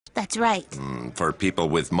That's right. For people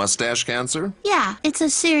with mustache cancer? Yeah, it's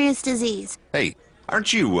a serious disease. Hey,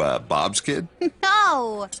 aren't you Bob's kid?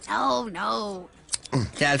 No. No.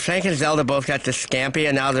 Dad, Frank and Zelda both got the scampi,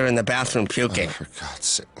 and now they're in the bathroom puking. For God's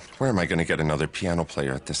sake. Where am I going to get another piano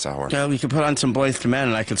player at this hour? Well, we could put on some Boys to Men,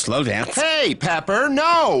 and I could slow dance. Hey, Pepper,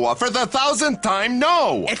 no! For the 1000th time,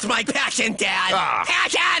 no! It's my passion, Dad!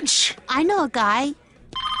 Passion! I know a guy.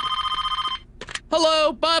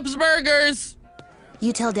 Hello, Bob's Burgers!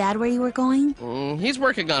 You tell Dad where you were going? He's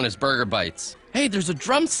working on his burger bites. Hey, there's a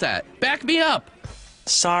drum set. Back me up.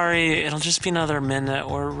 Sorry, it'll just be another minute.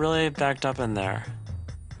 We're really backed up in there.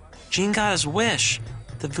 Gene got his wish.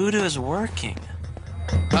 The voodoo is working.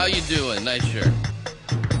 How you doing? Nice shirt.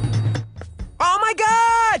 Oh my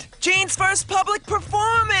God! Gene's first public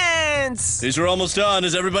performance! These are almost done.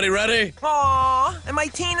 Is everybody ready? Aw, and my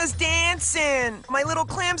Tina's dancing. My little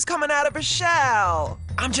clam's coming out of her shell.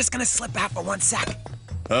 I'm just gonna slip out for 1 sec.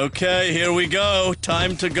 Okay, here we go.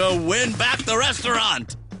 Time to go win back the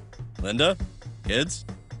restaurant. Linda? Kids?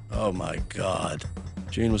 Oh my God.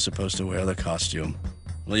 Gene was supposed to wear the costume.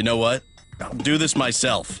 Well, you know what? I'll do this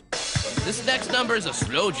myself. This next number is a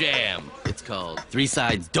slow jam. It's called Three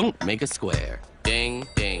Sides Don't Make a Square. Ding,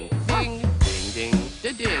 ding, ding, ding, ding,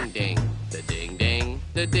 da ding, ding, da ding, ding,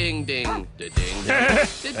 da ding, ding, da ding, ding, da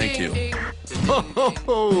Thank you. ding,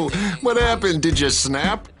 Oh, what happened? Did you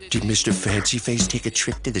snap? Did Mr. Fancy Face take a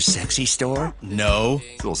trip to the sexy store? No.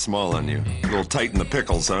 It's a little small on you. A little tight in the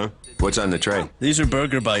pickles, huh? What's on the tray? These are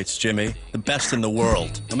burger bites, Jimmy. The best in the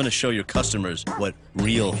world. I'm going to show your customers what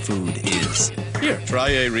real food is. Here, try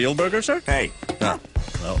a real burger, sir. Hey. Well,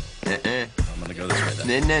 I'm going to go this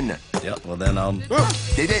way then. No. Yeah, well then,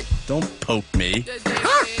 Did it? don't poke me.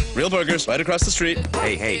 Real burgers, right across the street.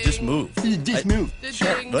 Hey. Just move. Just move.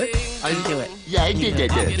 What? I do it. Yeah, I did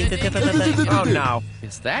that. Oh no.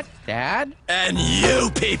 Is that Dad? And you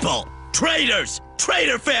people, traitors,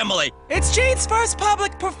 traitor family. It's Gene's first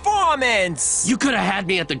public performance! You could have had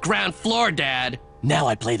me at the ground floor, Dad. Now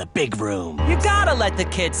I play the big room. You gotta let the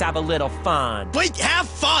kids have a little fun. We have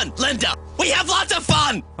fun, Linda. We have lots of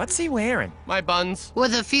fun. What's he wearing? My buns.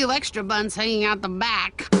 With a few extra buns hanging out the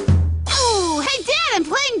back. Oh, hey, Dad, I'm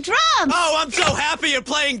playing drums! Oh, I'm so happy you're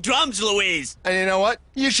playing drums, Louise. And you know what?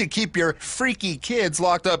 You should keep your freaky kids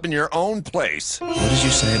locked up in your own place. What did you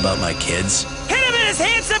say about my kids? Hit him in his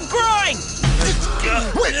handsome groin!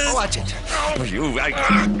 Wait, watch it. Wait.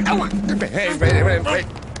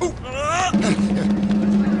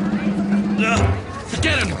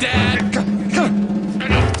 Get him, Dad!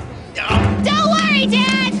 Don't worry,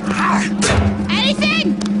 Dad!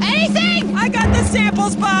 Anything? I got the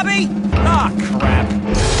samples, Bobby! Aw, crap.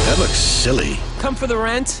 That looks silly. Come for the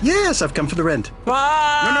rent? Yes, I've come for the rent.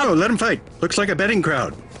 Bob! No, let him fight. Looks like a betting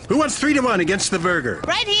crowd. Who wants 3-1 against the burger?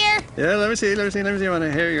 Right here. Yeah, let me see.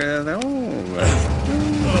 Here you go.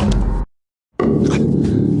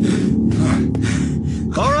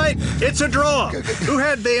 All right, it's a draw. Who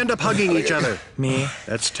had they end up hugging each other? Me.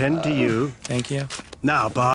 That's 10 to you. Thank you. Now, Bob.